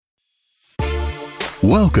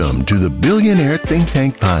Welcome to the Billionaire Think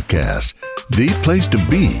Tank Podcast, the place to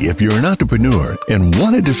be if you're an entrepreneur and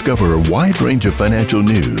want to discover a wide range of financial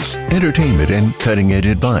news, entertainment, and cutting-edge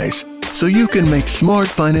advice so you can make smart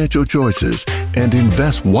financial choices and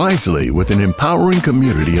invest wisely with an empowering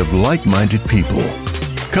community of like-minded people.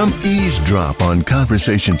 Come eavesdrop on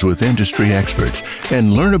conversations with industry experts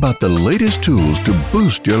and learn about the latest tools to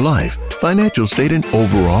boost your life, financial state, and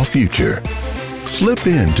overall future. Slip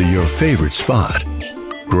into your favorite spot.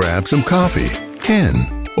 Grab some coffee, hen,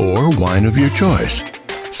 or wine of your choice.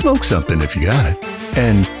 Smoke something if you got it.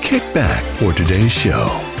 And kick back for today's show.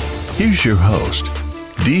 Here's your host,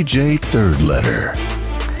 DJ Third Letter.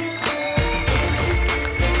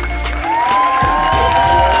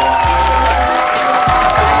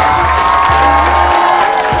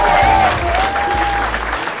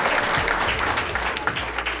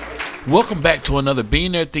 Welcome back to another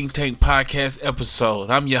Billionaire Think Tank Podcast episode.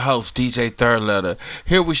 I'm your host, DJ Third Letter.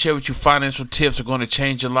 Here we share with you financial tips that are going to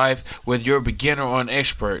change your life, whether you're a beginner or an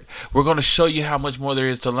expert. We're going to show you how much more there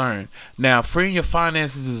is to learn. Now, freeing your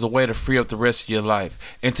finances is a way to free up the rest of your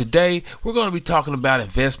life. And today, we're going to be talking about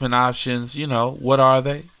investment options. You know, what are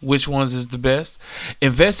they? Which ones is the best?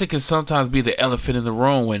 Investing can sometimes be the elephant in the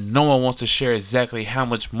room when no one wants to share exactly how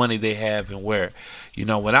much money they have and where. You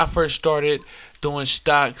know, when I first started doing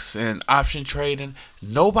stocks and option trading,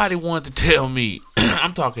 nobody wanted to tell me,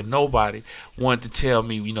 I'm talking nobody wanted to tell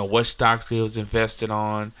me, you know, what stocks they was invested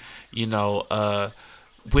on, you know,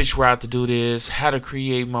 which route to do this, how to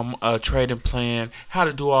create my trading plan, how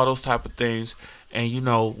to do all those type of things. And, you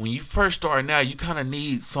know, when you first start now, you kind of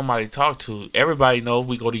need somebody to talk to. Everybody knows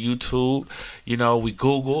we go to YouTube, you know, we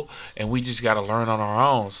Google, and we just got to learn on our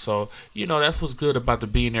own. So, you know, that's what's good about the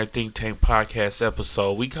Billionaire Think Tank Podcast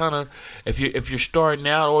episode. We kind of, if you're starting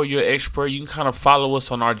out or you're an expert, you can kind of follow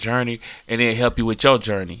us on our journey and then help you with your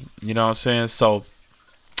journey. You know what I'm saying? So,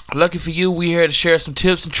 lucky for you, we're here to share some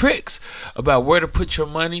tips and tricks about where to put your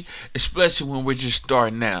money, especially when we're just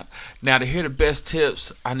starting out. Now, to hear the best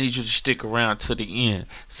tips, I need you to stick around to the end.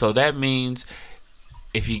 So that means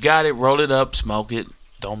if you got it, roll it up, smoke it.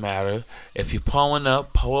 Don't matter. If you're pulling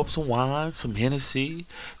up, pull up some wine, some Hennessy,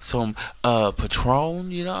 some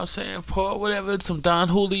Patron, you know what I'm saying? Pour whatever, some Don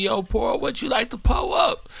Julio, pour what you like to pull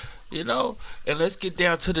up. You know, and let's get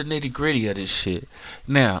down to the nitty gritty of this shit.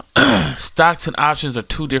 Now, stocks and options are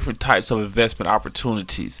two different types of investment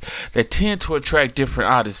opportunities that tend to attract different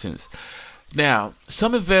audiences. Now,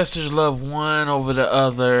 some investors love one over the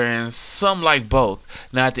other, and some like both.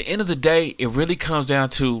 Now, at the end of the day, it really comes down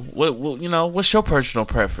to what's your personal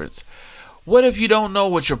preference? What if you don't know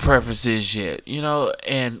what your preference is yet? You know,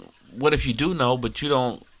 and what if you do know, but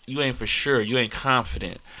you ain't for sure, you ain't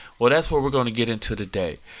confident? Well, that's what we're going to get into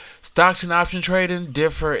today. Stocks and option trading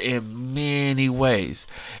differ in many ways.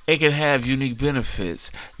 It can have unique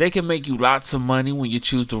benefits. They can make you lots of money when you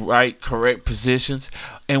choose the correct positions.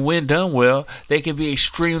 And when done well, they can be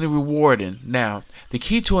extremely rewarding. Now, the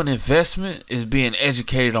key to an investment is being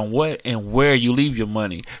educated on what and where you leave your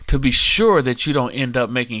money to be sure that you don't end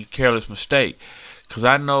up making a careless mistake. Because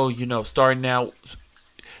I know, you know, starting out,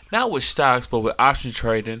 not with stocks, but with option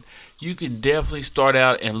trading, you can definitely start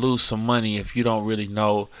out and lose some money if you don't really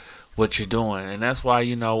know what you're doing. And that's why,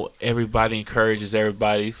 you know, everybody encourages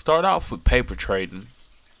everybody start off with paper trading.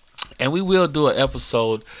 And we will do an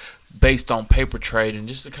episode based on paper trading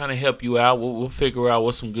just to kind of help you out. We'll figure out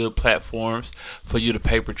what's some good platforms for you to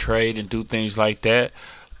paper trade and do things like that.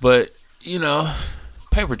 But, you know,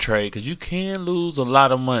 paper trade, because you can lose a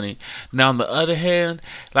lot of money. Now, on the other hand,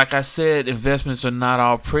 like I said, investments are not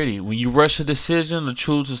all pretty. When you rush a decision or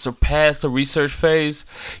choose to surpass the research phase,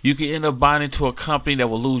 you can end up buying into a company that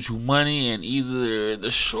will lose you money in either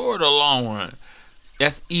the short or long run.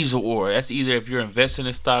 That's either or. That's either if you're investing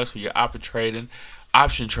in stocks or you're option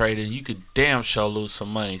trading, you could damn sure lose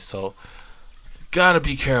some money. So, gotta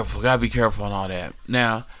be careful. Gotta be careful on all that.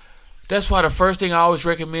 Now, that's why the first thing I always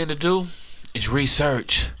recommend to do is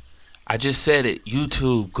research. I just said it.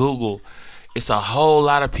 YouTube, Google. It's a whole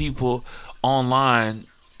lot of people online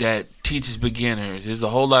that teaches beginners. There's a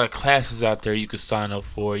whole lot of classes out there you can sign up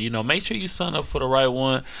for. You know, make sure you sign up for the right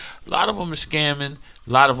one. A lot of them are scamming. A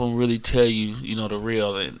lot of them really tell you, you know, the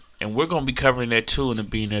real. And we're going to be covering that too in the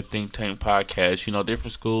Billionaire Think Tank Podcast. You know,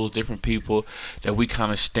 different schools, different people that we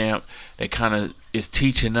kind of stamp that kind of is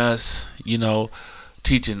teaching us,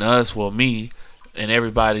 well, me, and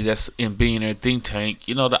everybody that's in Billionaire Think Tank,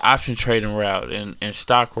 you know, the option trading route and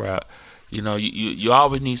stock route. You know, you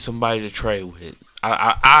always need somebody to trade with.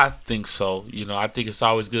 I think so. You know, I think it's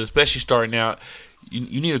always good, especially starting out.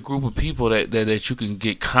 You need a group of people that you can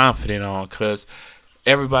get confident on, because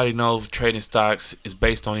everybody knows trading stocks is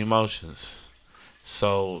based on emotions.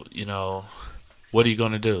 So, what are you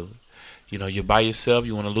going to do? You're by yourself,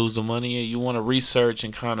 you want to lose the money, and you want to research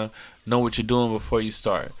and kind of know what you're doing before you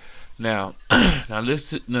start. Now, now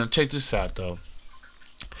check this out, though.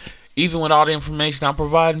 Even with all the information I'm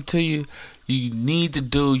providing to you, you need to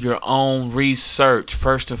do your own research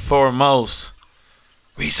first and foremost.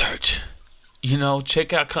 Research.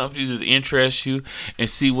 Check out companies that interest you and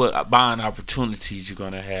see what buying opportunities you're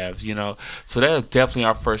going to have, So that is definitely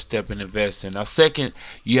our first step in investing. Now, second,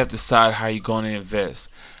 you have to decide how you're going to invest.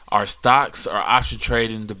 Are stocks or option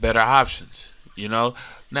trading the better options,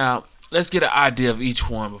 Now, let's get an idea of each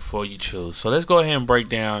one before you choose. So let's go ahead and break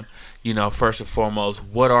down, first and foremost,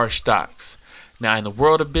 what are stocks? Now, in the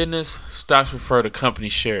world of business, stocks refer to company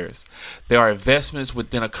shares. They are investments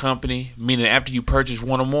within a company, meaning after you purchase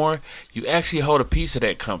one or more, you actually hold a piece of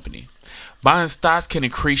that company. Buying stocks can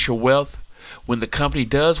increase your wealth. When the company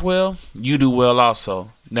does well, you do well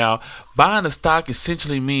also. Now, buying a stock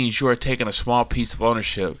essentially means you are taking a small piece of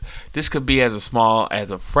ownership. This could be as small as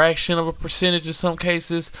a fraction of a percentage in some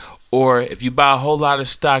cases, or if you buy a whole lot of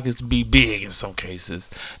stock, it's be big in some cases.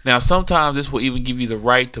 Now, sometimes this will even give you the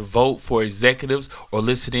right to vote for executives or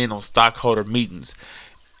listen in on stockholder meetings.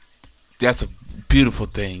 That's a beautiful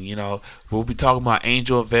thing, We'll be talking about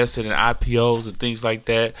angel investing and IPOs and things like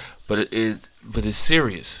that, but it's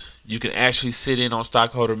serious. You can actually sit in on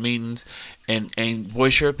stockholder meetings and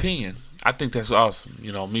voice your opinion. I think that's awesome.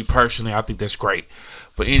 Me personally, I think that's great.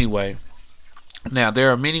 But anyway, now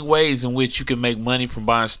there are many ways in which you can make money from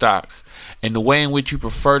buying stocks. And the way in which you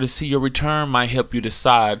prefer to see your return might help you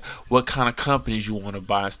decide what kind of companies you want to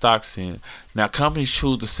buy stocks in. Now, companies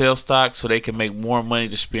choose to sell stocks so they can make more money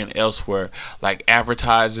to spend elsewhere, like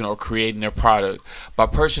advertising or creating their product. By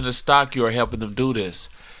purchasing a stock, you are helping them do this.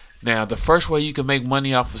 Now, the first way you can make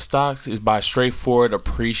money off of stocks is by straightforward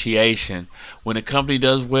appreciation. When a company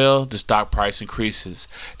does well, the stock price increases.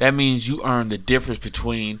 That means you earn the difference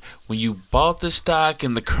between when you bought the stock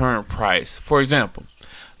and the current price. For example,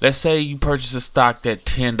 let's say you purchase a stock at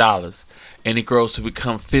 $10 and it grows to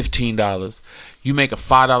become $15. You make a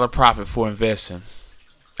 $5 profit for investing.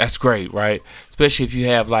 That's great, right? Especially if you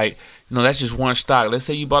have that's just one stock. Let's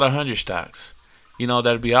say you bought 100 stocks.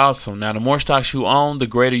 That'd be awesome. Now, the more stocks you own, the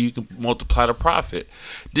greater you can multiply the profit.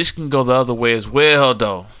 This can go the other way as well,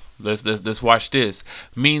 though. Let's watch this.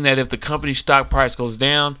 Meaning that if the company's stock price goes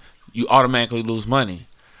down, you automatically lose money.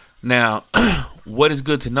 Now, what is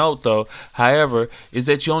good to note, though, however, is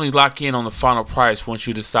that you only lock in on the final price once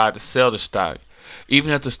you decide to sell the stock.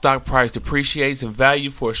 Even if the stock price depreciates in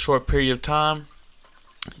value for a short period of time,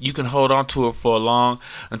 you can hold on to it for long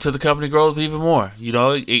until the company grows even more.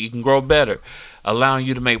 It can grow better, allowing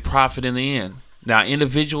you to make profit in the end. Now,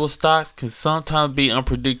 individual stocks can sometimes be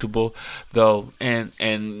unpredictable, though, and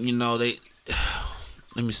they.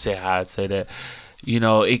 Let me say how I'd say that.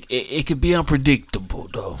 It can be unpredictable,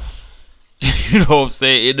 though. You know what I'm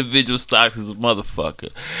saying? Individual stocks is a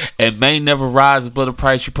motherfucker, and may never rise above the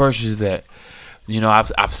price you purchase at.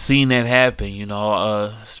 I've seen that happen.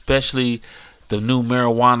 Especially the new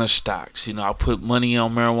marijuana stocks. I put money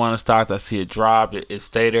on marijuana stocks. I see it drop. It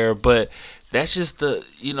stay there. But that's just the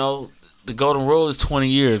golden rule is 20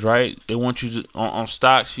 years, right? They want you to, on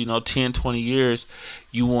stocks, 10, 20 years,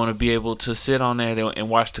 you want to be able to sit on that and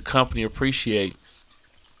watch the company appreciate.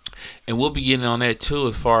 And we'll be getting on that too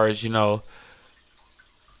as far as,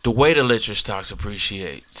 the way to let your stocks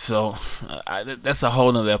appreciate. So that's a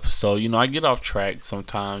whole nother episode. I get off track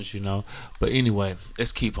sometimes, But anyway,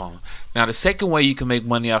 let's keep on. Now, the second way you can make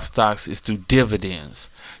money off stocks is through dividends.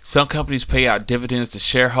 Some companies pay out dividends to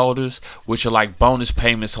shareholders, which are like bonus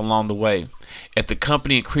payments along the way. If the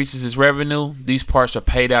company increases its revenue, these parts are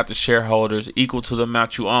paid out to shareholders equal to the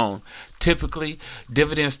amount you own. Typically,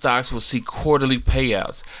 dividend stocks will see quarterly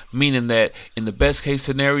payouts, meaning that in the best case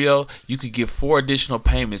scenario, you could get 4 additional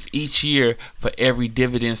payments each year for every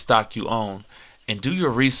dividend stock you own. And do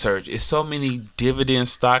your research. There's so many dividend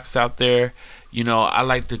stocks out there. I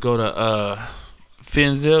like to go to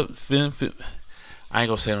FinZip. I ain't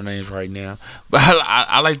gonna say no names right now, but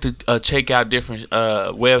I like to check out different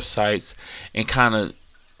websites and kind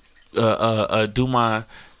of do my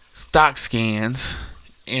stock scans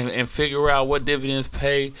and figure out what dividends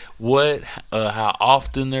pay, how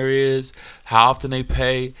often there is, how often they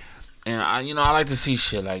pay, and I like to see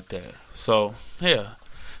shit like that. So yeah,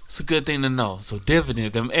 it's a good thing to know. So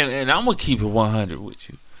dividends, and I'm gonna keep it 100 with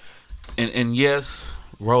you, and yes,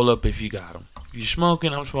 roll up if you got them. You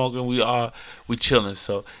smoking, I'm smoking, we chilling.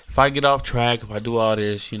 So if I get off track, if I do all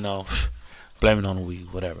this, blame it on the weed,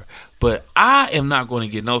 whatever. But I am not going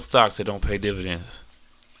to get no stocks that don't pay dividends.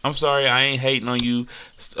 I'm sorry, I ain't hating on you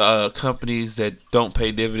companies that don't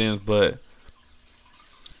pay dividends, but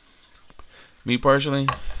Me personally,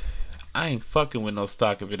 I ain't fucking with no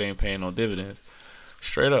stock if it ain't paying no dividends.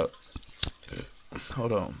 Straight up.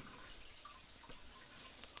 Hold on.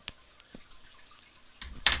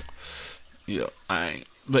 Yeah, I ain't.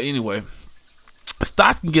 But anyway,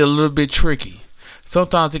 stocks can get a little bit tricky.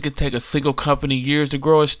 Sometimes it can take a single company years to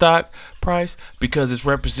grow its stock price because it's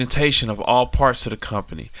representation of all parts of the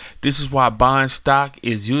company. This is why buying stock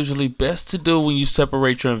is usually best to do when you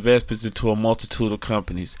separate your investments into a multitude of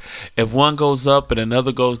companies. If one goes up and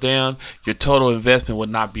another goes down, your total investment would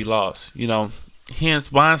not be lost. Hence,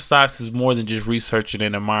 buying stocks is more than just researching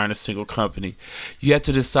and admiring a single company. You have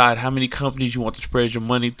to decide how many companies you want to spread your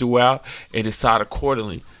money throughout and decide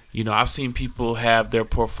accordingly. I've seen people have their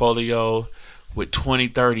portfolio with 20,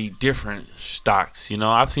 30 different stocks.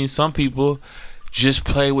 I've seen some people just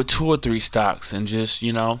play with 2 or 3 stocks and just,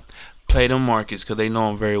 play them markets because they know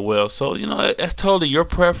them very well. So, that's totally your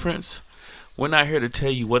preference. We're not here to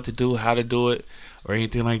tell you what to do, how to do it, or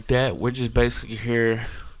anything like that. We're just basically here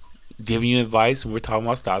giving you advice, and we're talking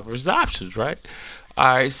about stock versus options, right?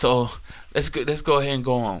 All right, so let's go ahead and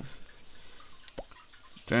go on.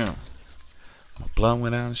 Damn. My blood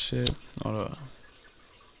went out and shit. Hold on.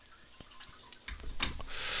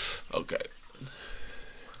 Okay.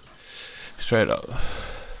 Straight up.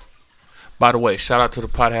 By the way, shout out to the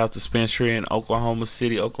Pot House Dispensary in Oklahoma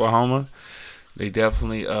City, Oklahoma. They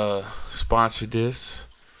definitely sponsored this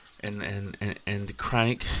and the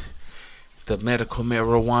chronic, the medical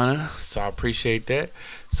marijuana. So I appreciate that.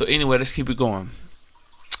 So anyway, let's keep it going.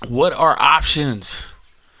 What are options?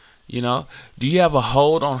 Do you have a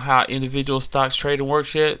hold on how individual stocks trading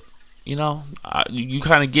works yet? You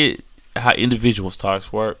kind of get how individual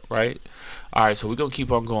stocks work, right? All right, so we're going to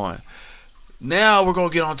keep on going. Now we're going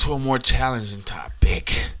to get on to a more challenging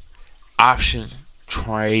topic. Option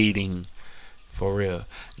trading. For real.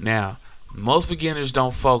 Now, most beginners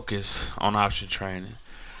don't focus on option trading.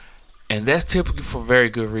 And that's typically for very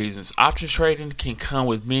good reasons. Option trading can come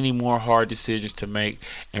with many more hard decisions to make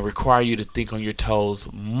and require you to think on your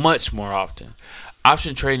toes much more often.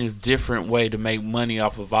 Option trading is a different way to make money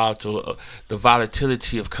off of the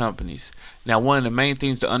volatility of companies. Now, one of the main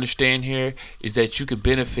things to understand here is that you can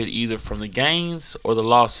benefit either from the gains or the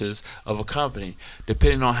losses of a company,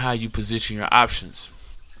 depending on how you position your options.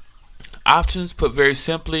 Options, put very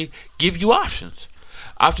simply, give you options.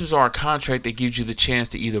 Options are a contract that gives you the chance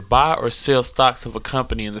to either buy or sell stocks of a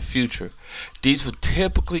company in the future. These will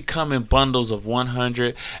typically come in bundles of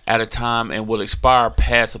 100 at a time and will expire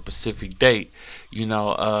past a specific date.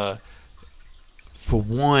 For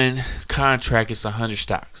one contract, it's 100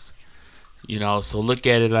 stocks. So look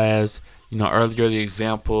at it as, earlier the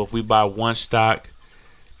example, if we buy one stock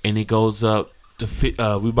and it goes up,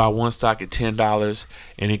 we buy one stock at $10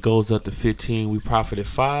 and it goes up to 15, we profit at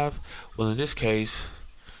 5. Well, in this case,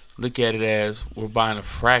 look at it as we're buying a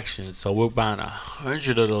fraction. So we're buying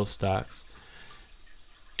 100 of those stocks,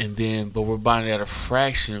 but we're buying it at a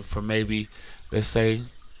fraction for maybe, let's say,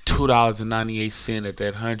 $2.98 at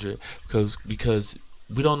that 100, because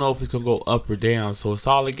we don't know if it's gonna go up or down. So it's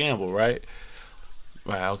all a gamble, right?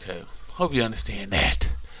 Right. Okay. Hope you understand that.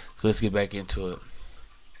 So let's get back into it.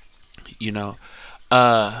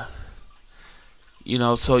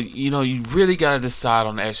 So you really gotta decide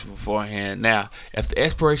on the action beforehand. Now, if the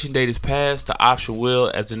expiration date is passed, the option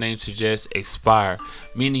will, as the name suggests, expire,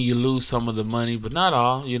 meaning you lose some of the money, but not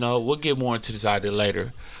all. We'll get more into this idea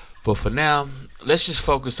later. But for now, let's just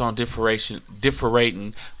focus on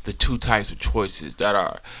differentiating the 2 types of choices that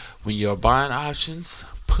are when you're buying options,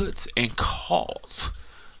 puts, and calls.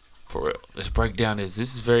 For real, let's break down this.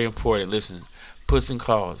 This is very important. Listen, puts and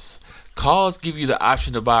calls. Calls give you the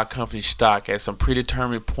option to buy a company's stock at some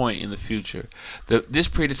predetermined point in the future. This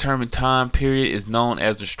predetermined time period is known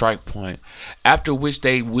as the strike point, after which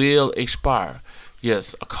they will expire.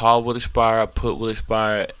 Yes, a call will expire, a put will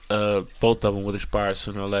expire, both of them will expire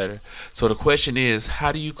sooner or later. So the question is,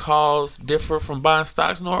 how do you calls differ from buying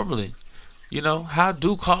stocks normally? How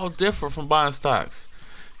do calls differ from buying stocks?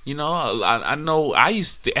 I know I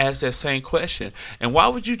used to ask that same question. And why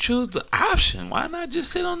would you choose the option? Why not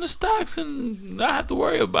just sit on the stocks and not have to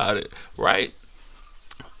worry about it, right?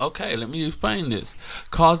 Okay, let me explain this.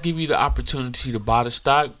 Calls give you the opportunity to buy the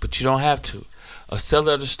stock, but you don't have to. A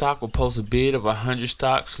seller of the stock will post a bid of 100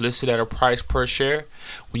 stocks listed at a price per share.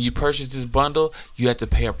 When you purchase this bundle, you have to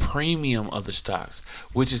pay a premium of the stocks,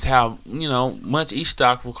 which is how much each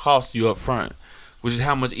stock will cost you up front.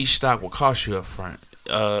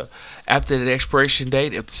 After the expiration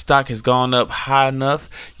date, if the stock has gone up high enough,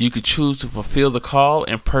 you could choose to fulfill the call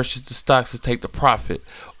and purchase the stocks to take the profit,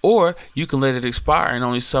 or you can let it expire and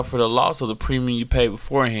only suffer the loss of the premium you paid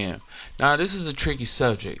beforehand. Now, this is a tricky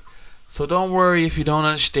subject, So don't worry if you don't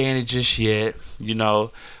understand it just yet,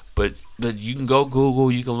 but you can go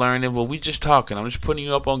Google, you can learn it. But we just talking. I'm just putting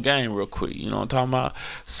you up on game real quick. You know what I'm talking about?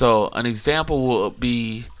 So an example will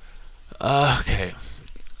be, okay,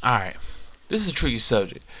 all right. This is a tricky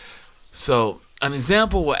subject. So an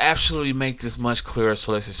example will absolutely make this much clearer.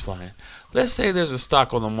 So let's explain. Let's say there's a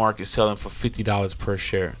stock on the market selling for $50 per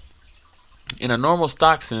share. In a normal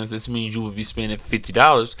stock sense, this means you would be spending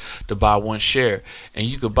 $50 to buy one share, and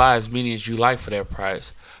you could buy as many as you like for that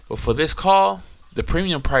price. But for this call, the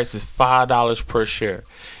premium price is $5 per share.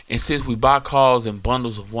 And since we buy calls in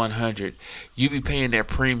bundles of 100, you be paying that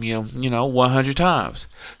premium, 100 times.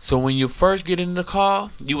 So when you first get in the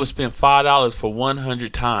call, you will spend $5 for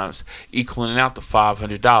 100 times, equaling out to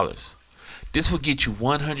 $500. This will get you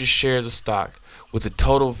 100 shares of stock with a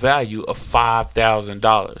total value of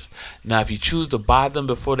 $5,000. Now, if you choose to buy them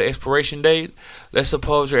before the expiration date, let's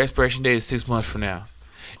suppose your expiration date is 6 months from now.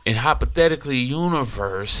 In hypothetically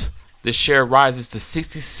universe, the share rises to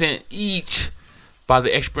 60 cents each by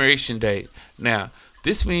the expiration date. Now,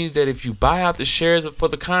 this means that if you buy out the shares for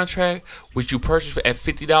the contract, which you purchased at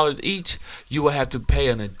 $50 each, you will have to pay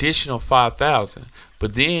an additional $5,000.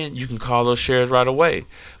 But then you can call those shares right away.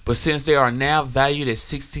 But since they are now valued at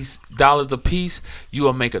 $60 a piece, you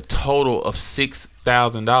will make a total of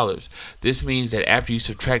 $6,000. This means that after you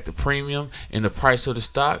subtract the premium and the price of the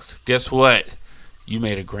stocks, guess what? You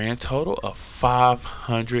made a grand total of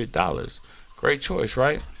 $500. Great choice,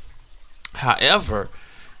 right? However,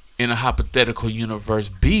 in a hypothetical universe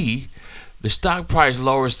B, the stock price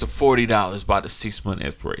lowers to $40 by the 6-month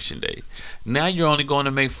expiration date. Now you're only going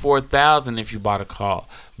to make $4,000 if you buy the call,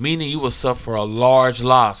 meaning you will suffer a large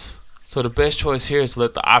loss. So the best choice here is to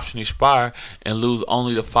let the option expire and lose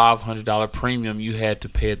only the $500 premium you had to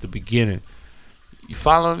pay at the beginning. You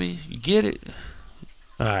follow me? You get it?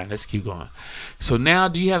 All right, let's keep going. So now,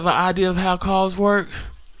 do you have an idea of how calls work?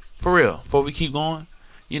 For real, before we keep going?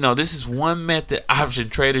 This is one method option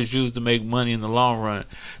traders use to make money in the long run.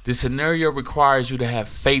 This scenario requires you to have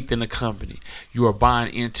faith in the company you are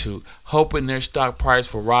buying into, hoping their stock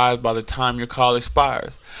price will rise by the time your call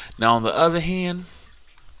expires. Now, on the other hand,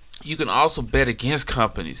 you can also bet against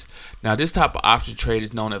companies. Now, this type of option trade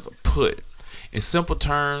is known as a put. In simple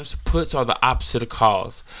terms, puts are the opposite of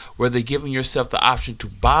calls, where they're giving yourself the option to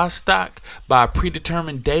buy stock by a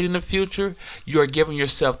predetermined date in the future. You are giving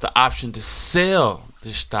yourself the option to sell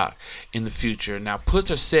this stock in the future. Now, puts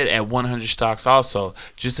are set at 100 stocks also,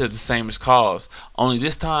 just as the same as calls. Only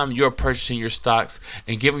this time you're purchasing your stocks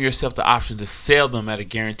and giving yourself the option to sell them at a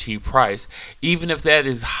guaranteed price, even if that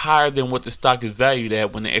is higher than what the stock is valued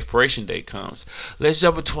at when the expiration date comes. Let's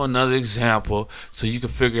jump into another example so you can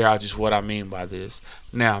figure out just what I mean by this.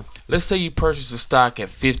 Now, let's say you purchase a stock at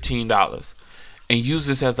 $15 and use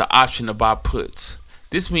this as the option to buy puts.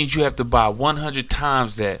 This means you have to buy 100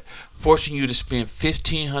 times that, forcing you to spend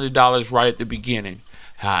 $1,500 right at the beginning.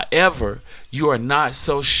 However, you are not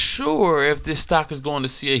so sure if this stock is going to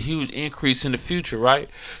see a huge increase in the future, right?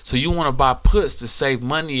 So you want to buy puts to save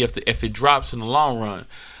money if it drops in the long run.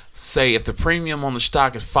 Say if the premium on the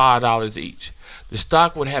stock is $5 each. The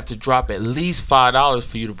stock would have to drop at least $5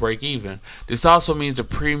 for you to break even. This also means the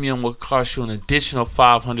premium will cost you an additional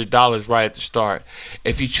 $500 right at the start.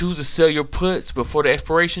 If you choose to sell your puts before the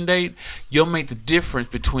expiration date, you'll make the difference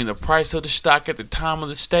between the price of the stock at the time of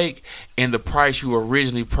the stake and the price you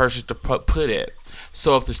originally purchased the put at.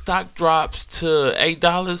 So if the stock drops to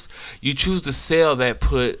 $8, you choose to sell that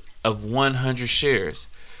put of 100 shares.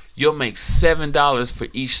 You'll make $7 for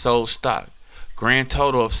each sold stock. Grand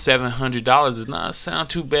total of $700 does not sound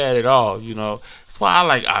too bad at all. That's why I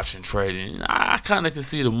like option trading. I kind of can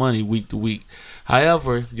see the money week to week.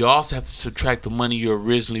 However, you also have to subtract the money you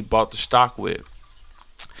originally bought the stock with.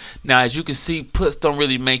 Now, as you can see, puts don't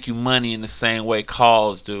really make you money in the same way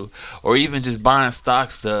calls do, or even just buying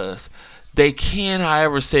stocks does. They can,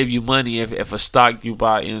 however, save you money if a stock you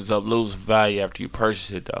buy ends up losing value after you purchase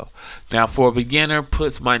it, though. Now, for a beginner,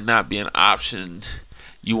 puts might not be an option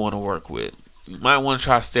you want to work with. You might want to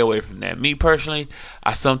try to stay away from that. Me personally,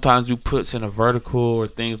 I sometimes do puts in a vertical or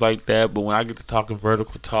things like that, but when I get to talking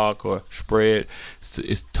vertical talk or spread,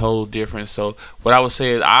 it's total different. So what I would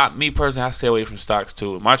say is, me personally, I stay away from stocks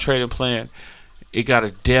too. My trading plan, it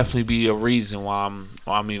gotta definitely be a reason why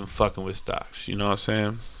I'm even fucking with stocks. You know what I'm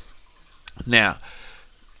saying? Now,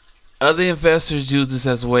 other investors use this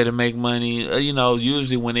as a way to make money,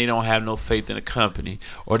 usually when they don't have no faith in a company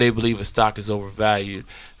or they believe a stock is overvalued.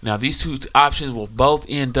 Now, these two options will both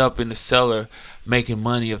end up in the seller making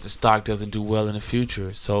money if the stock doesn't do well in the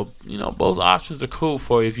future. So, both options are cool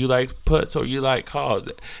for you if you like puts or you like calls.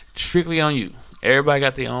 Strictly on you. Everybody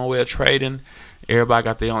got their own way of trading. Everybody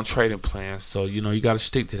got their own trading plan. So, you got to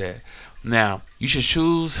stick to that. Now, you should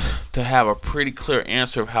choose to have a pretty clear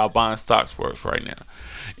answer of how buying stocks works right now.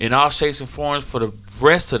 In all shapes and forms, for the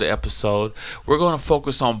rest of the episode, we're going to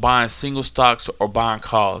focus on buying single stocks or buying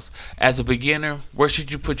calls. As a beginner, where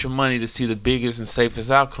should you put your money to see the biggest and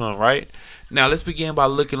safest outcome, right? Now, let's begin by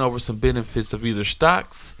looking over some benefits of either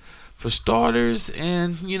stocks for starters,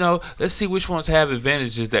 and, let's see which ones have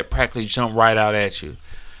advantages that practically jump right out at you.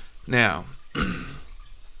 Now,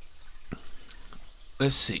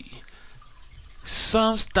 let's see.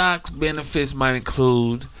 Some stocks benefits might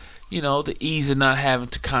include, the ease of not having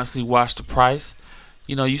to constantly watch the price.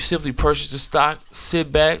 You simply purchase the stock,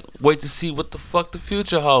 sit back, wait to see what the fuck the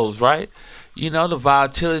future holds, right? The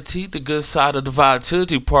volatility, the good side of the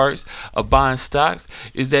volatility parts of buying stocks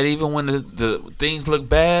is that even when the things look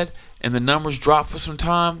bad and the numbers drop for some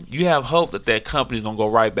time, you have hope that company's going to go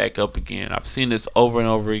right back up again. I've seen this over and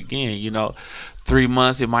over again. 3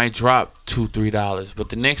 months it might drop $2-3, but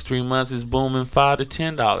the next 3 months is booming $5 to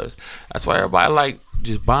 $10. That's why everybody like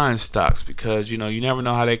just buying stocks, because you never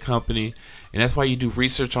know how that company, and that's why you do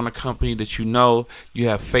research on a company that you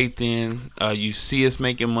have faith in. You see it's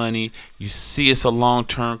making money, you see it's a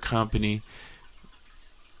long-term company,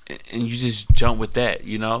 and you just jump with that.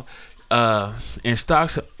 And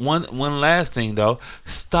stocks, one last thing though,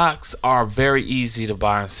 stocks are very easy to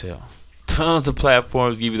buy and sell. Tons of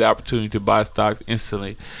platforms give you the opportunity to buy stocks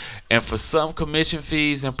instantly, and for some, commission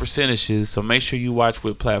fees and percentages. So make sure you watch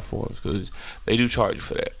with platforms, because they do charge you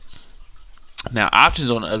for that. Now, options,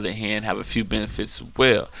 on the other hand, have a few benefits as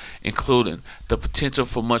well, including the potential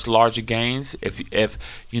for much larger gains if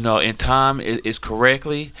in time is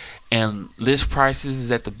correctly and list prices is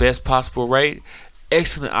at the best possible rate.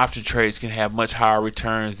 Excellent option trades can have much higher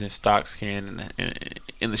returns than stocks can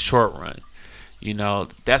in the short run.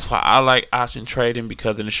 That's why I like option trading,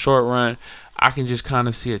 because in the short run, I can just kind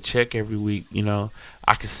of see a check every week.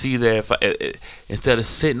 I can see that if instead of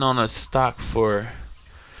sitting on a stock for,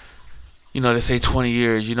 they say 20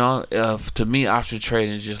 years, to me, option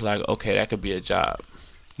trading is just like, okay, that could be a job.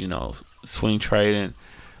 Swing trading,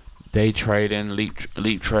 day trading,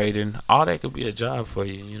 leap trading, all that could be a job for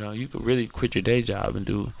you. You could really quit your day job and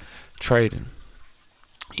do trading.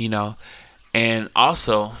 And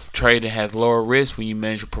also, trading has lower risk when you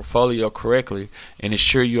manage your portfolio correctly and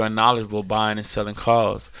ensure you are knowledgeable buying and selling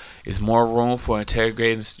calls. It's more room for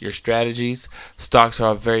integrating your strategies. Stocks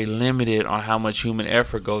are very limited on how much human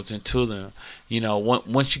effort goes into them.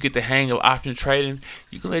 Once you get the hang of option trading,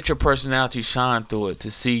 you can let your personality shine through it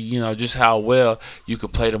to see, just how well you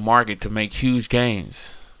could play the market to make huge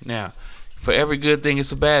gains. Now, for every good thing,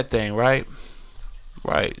 it's a bad thing, right?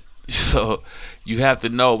 Right. So you have to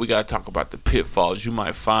know, we got to talk about the pitfalls you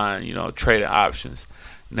might find, trading options.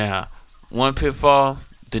 Now, one pitfall,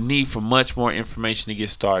 the need for much more information to get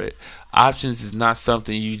started. Options is not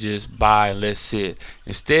something you just buy and let sit.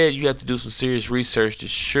 Instead, you have to do some serious research to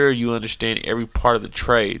ensure you understand every part of the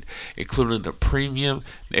trade, including the premium,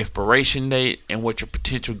 the expiration date, and what your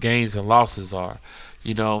potential gains and losses are.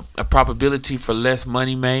 A probability for less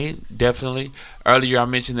money made, definitely. Earlier I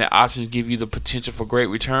mentioned that options give you the potential for great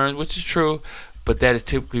returns, which is true, but that is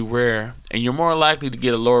typically rare, and you're more likely to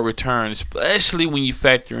get a lower return, especially when you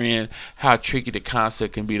factor in how tricky the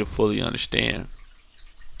concept can be to fully understand.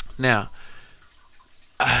 Now,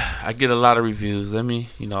 I get a lot of reviews. I'm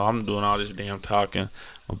doing all this damn talking.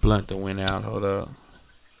 My blunt that went out. Hold up.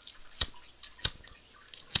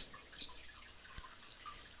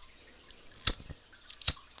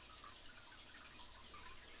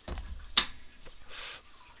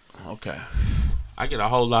 Okay. I get a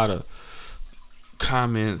whole lot of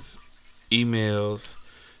comments, emails,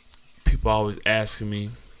 people always asking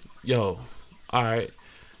me, yo, alright,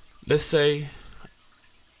 let's say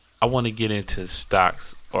I want to get into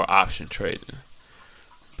stocks or option trading,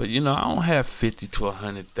 but I don't have 50 to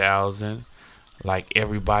 100,000 like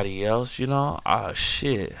everybody else.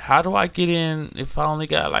 Shit, how do I get in if I only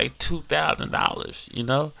got like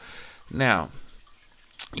 $2,000? Now,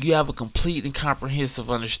 you have a complete and comprehensive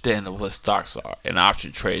understanding of what stocks are and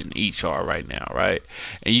option trading each are right now, right?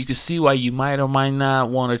 And you can see why you might or might not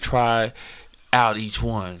want to try out each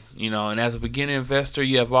one, and as a beginner investor,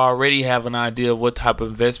 you already have an idea of what type of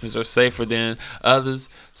investments are safer than others,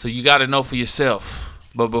 so you got to know for yourself.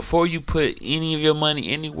 But before you put any of your money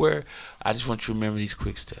anywhere, I just want you to remember these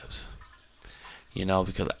quick steps,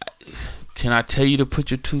 because can I tell you to put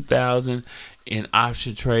your 2,000 in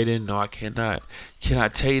option trading? No, I cannot. Can I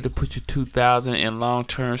tell you to put your 2,000 in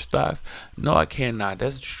long-term stocks? No, I cannot.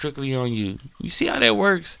 That's strictly on you. You see how that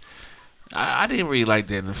works? I didn't really like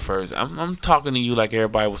that in the first. I'm talking to you like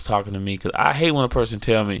everybody was talking to me, because I hate when a person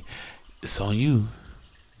tell me it's on you,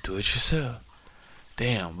 do it yourself.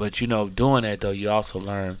 Damn, but doing that though, you also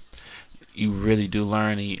learn. You really do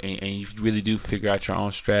learn, and you really do figure out your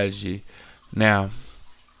own strategy. Now,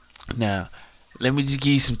 let me just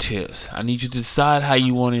give you some tips. I need you to decide how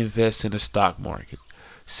you want to invest in the stock market.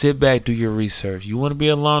 Sit back, do your research. You want to be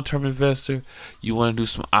a long-term investor? You want to do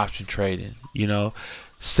some option trading?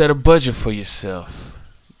 Set a budget for yourself.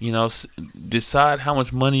 Decide how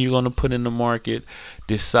much money you're going to put in the market.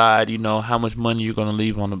 Decide, how much money you're going to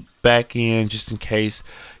leave on the back end just in case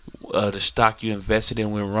the stock you invested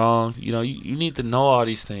in went wrong. You need to know all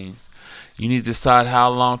these things. You need to decide how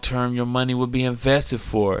long term your money will be invested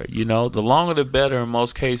for. The longer the better in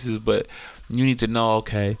most cases, but you need to know,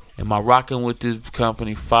 okay, am I rocking with this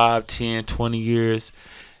company 5, 10, 20 years?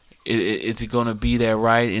 Is it going to be that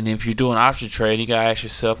right? And if you're doing option trading, you got to ask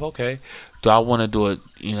yourself, okay, do I want to do it,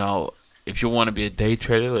 if you want to be a day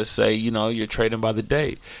trader, let's say, you're trading by the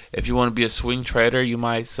day. If you want to be a swing trader, you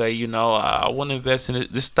might say, I want to invest in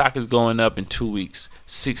it. This stock is going up in 2 weeks,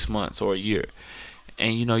 6 months, or a year.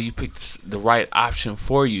 And, you pick the right option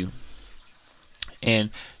for you.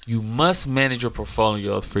 And you must manage your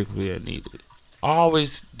portfolio as frequently as needed.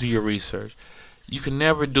 Always do your research. You can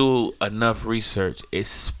never do enough research,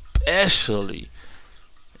 especially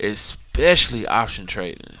option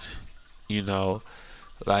trading.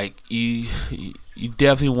 Like you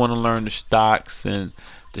definitely want to learn the stocks and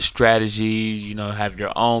the strategies. Have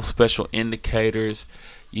your own special indicators.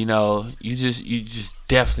 You just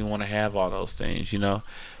definitely want to have all those things.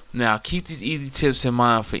 Now keep these easy tips in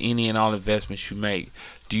mind for any and all investments you make.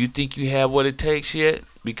 Do you think you have what it takes yet?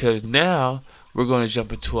 Because now we're going to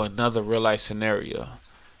jump into another real life scenario.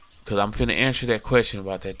 Because I'm finna answer that question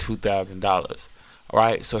about that $2,000.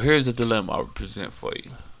 Alright, so here's the dilemma I will present for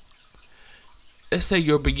you. Let's say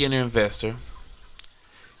you're a beginner investor.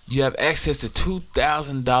 You have access to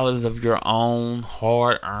 $2,000 of your own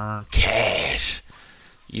hard-earned cash.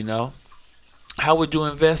 How would you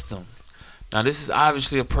invest them? Now, this is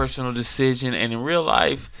obviously a personal decision, and in real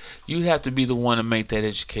life, you have to be the one to make that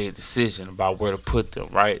educated decision about where to put them,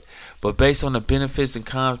 right? But based on the benefits and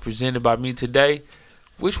cons presented by me today,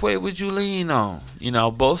 which way would you lean on?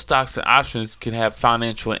 Both stocks and options can have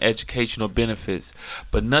financial and educational benefits,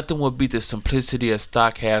 but nothing will beat the simplicity a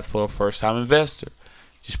stock has for a first-time investor.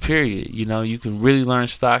 Just period. You can really learn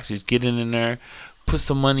stocks. Just get in there, put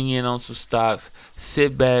some money in on some stocks,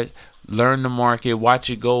 sit back, learn the market,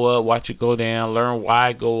 watch it go up, watch it go down, learn why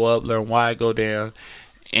it go up, learn why it go down.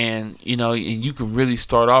 And, and you can really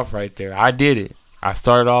start off right there. I did it. I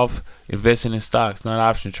started off investing in stocks, not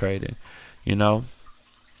option trading,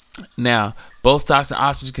 Now, both stocks and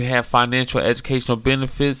options can have financial educational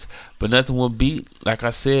benefits, but nothing will beat, like I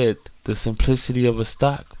said, the simplicity of a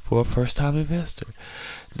stock for a first-time investor.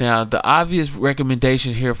 Now, the obvious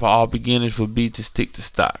recommendation here for all beginners would be to stick to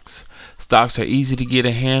stocks. Stocks are easy to get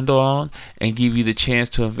a handle on and give you the chance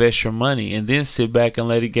to invest your money and then sit back and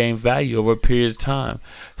let it gain value over a period of time.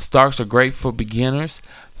 Stocks are great for beginners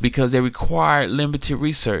because they require limited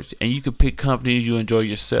research and you can pick companies you enjoy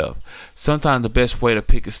yourself. Sometimes the best way to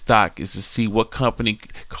pick a stock is to see what company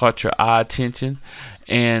caught your eye attention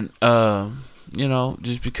and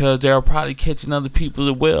just because they're probably catching other people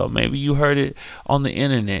as well. Maybe you heard it on the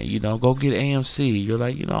internet, go get AMC. You're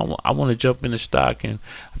like, I want to jump in the stock, and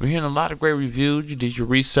I've been hearing a lot of great reviews. You did your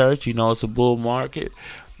research, it's a bull market,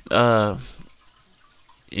 and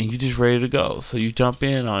you're just ready to go. So you jump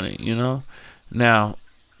in on it, Now,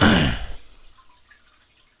 the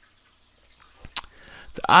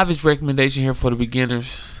obvious recommendation here for the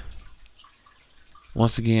beginners,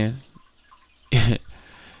 once again,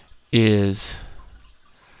 is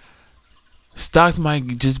stocks might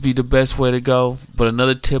just be the best way to go, but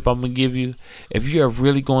another tip I'm going to give you, if you are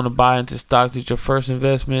really going to buy into stocks as your first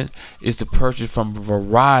investment, is to purchase from a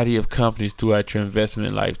variety of companies throughout your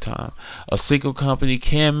investment lifetime. A single company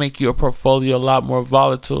can make your portfolio a lot more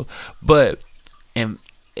volatile, but and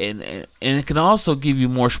it can also give you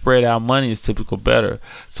more spread out money is typical better.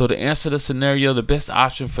 So to answer the scenario, the best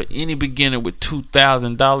option for any beginner with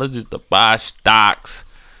 $2,000 is to buy stocks.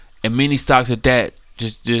 And many stocks at that,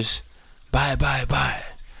 just buy.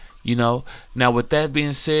 Now with that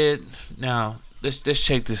being said, now let's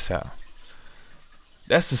check this out.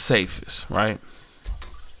 That's the safest, right?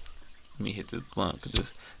 Let me hit this blunt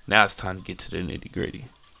because now it's time to get to the nitty gritty.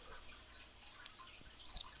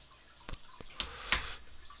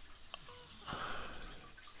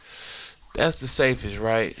 That's the safest,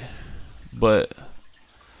 right? But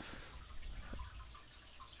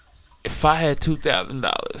if I had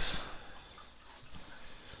 $2,000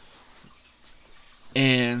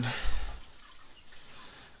 and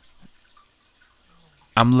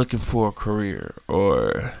I'm looking for a career,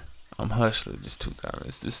 or I'm hustling this $2,000.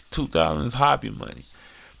 It's this $2,000 is hobby money,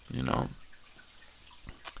 you know.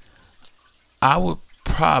 I would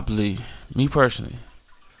probably, me personally,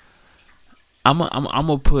 I'm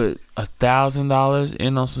gonna put $1,000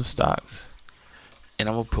 in on some stocks, and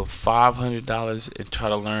I'm gonna put $500 and try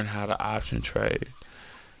to learn how to option trade.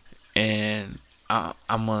 And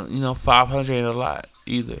I'm gonna, 500 ain't a lot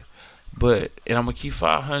either, but I'm gonna keep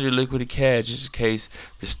 500 liquid cash just in case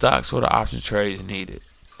the stocks or the option trades needed.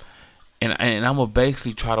 And I'm gonna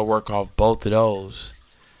basically try to work off both of those,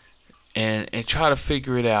 and try to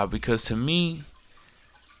figure it out, because to me,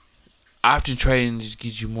 option trading just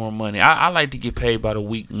gives you more money. I like to get paid by the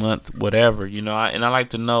week, month, whatever, and I like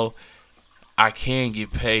to know I can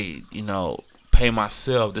get paid, pay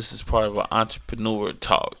myself. This is part of an entrepreneur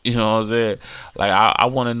talk, you know what I'm saying? Like, I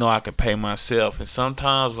want to know I can pay myself. And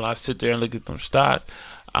sometimes when I sit there and look at them stocks,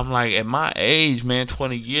 I'm like, at my age, man,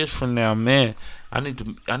 20 years from now, man, I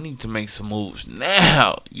need to make some moves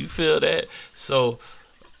now. You feel that? So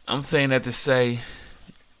I'm saying that to say,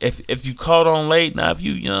 if you caught on late, now if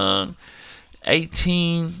you young,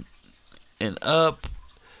 18 and up,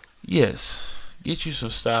 yes, get you some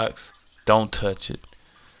stocks. Don't touch it.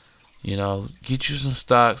 Get you some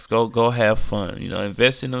stocks. Go have fun.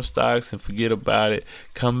 Invest in them stocks and forget about it.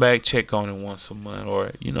 Come back, check on it once a month,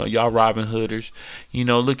 or y'all Robin Hooders.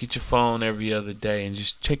 Look at your phone every other day and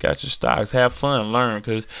just check out your stocks. Have fun, learn,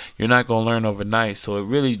 because you're not gonna learn overnight. So it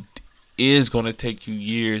really is gonna take you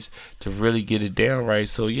years to really get it down right.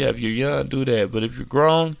 So yeah, if you're young, do that. But if you're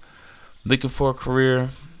grown, looking for a career,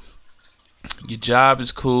 your job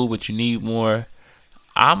is cool, but you need more,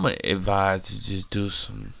 I'm gonna advise to just do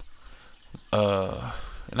some.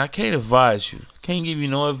 And I can't advise you. Can't give you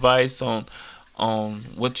no advice on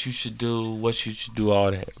what you should do,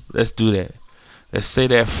 all that. Let's do that. Let's say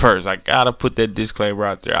that first. I gotta put that disclaimer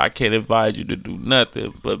out there. I can't advise you to do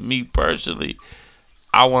nothing. But me personally,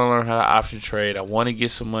 I want to learn how to option trade. I want to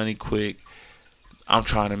get some money quick. I'm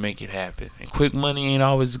trying to make it happen. And quick money ain't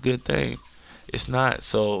always a good thing. It's not.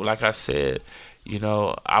 So, like I said,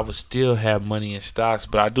 I would still have money in stocks,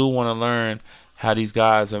 but I do want to learn how these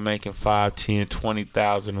guys are making 5, 10,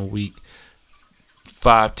 20,000 a week,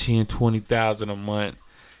 5, 10, 20,000 a month,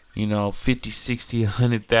 50, 60,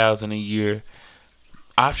 100,000 a year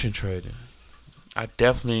option trading. I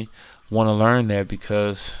definitely want to learn that,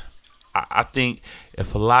 because I think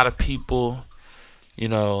if a lot of people, in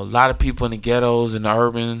the ghettos and the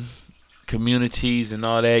urban communities and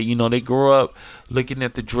all that, they grow up looking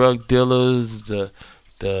at the drug dealers, the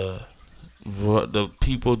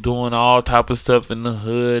people doing all type of stuff in the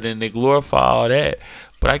hood, and they glorify all that.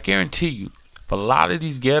 But I guarantee you, if a lot of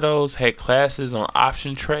these ghettos had classes on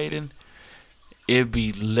option trading, it'd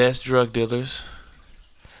be less drug dealers,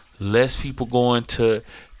 less people going to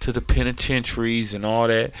the penitentiaries and all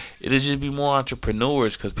that. It'll just be more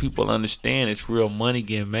entrepreneurs, because people understand it's real money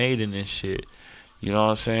getting made in this shit. You know what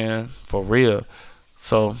I'm saying? For real.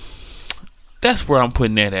 So that's where I'm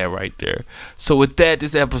putting that at right there. So with that,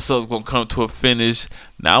 this episode is going to come to a finish.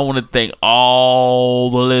 Now, I want to thank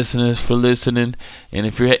all the listeners for listening. And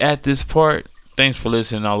if you're at this part, thanks for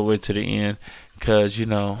listening all the way to the end. Because,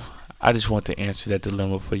 I just want to answer that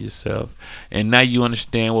dilemma for yourself. And now you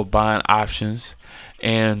understand what buying options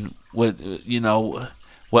and what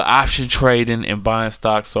option trading and buying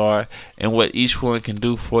stocks are, and what each one can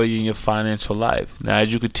do for you in your financial life. Now,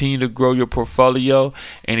 as you continue to grow your portfolio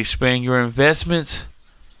and expand your investments,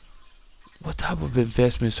 what type of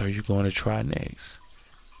investments are you going to try next?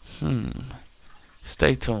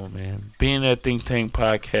 Stay tuned, man. Billionaire Think Tank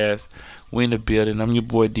Podcast. We in the building. I'm your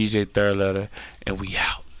boy DJ Third Letter, and we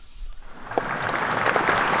out.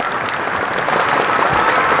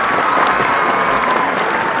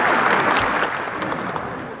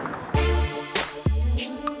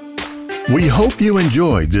 We hope you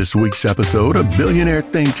enjoyed this week's episode of Billionaire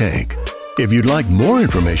Think Tank. If you'd like more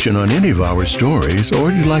information on any of our stories,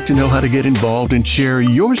 or you'd like to know how to get involved and share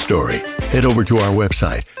your story, head over to our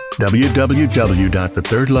website,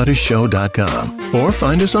 www.thethirdlettershow.com, or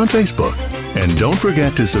find us on Facebook. And don't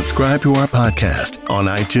forget to subscribe to our podcast on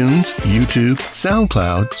iTunes, YouTube,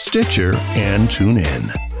 SoundCloud, Stitcher, and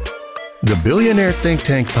TuneIn. The Billionaire Think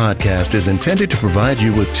Tank podcast is intended to provide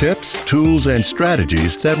you with tips, tools, and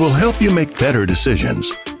strategies that will help you make better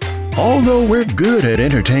decisions. Although we're good at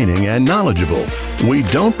entertaining and knowledgeable, we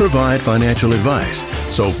don't provide financial advice.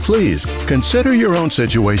 So please consider your own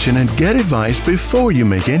situation and get advice before you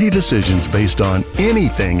make any decisions based on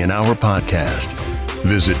anything in our podcast.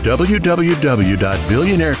 Visit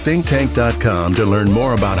www.billionairethinktank.com to learn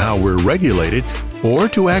more about how we're regulated or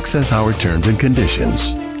to access our terms and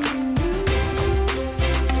conditions.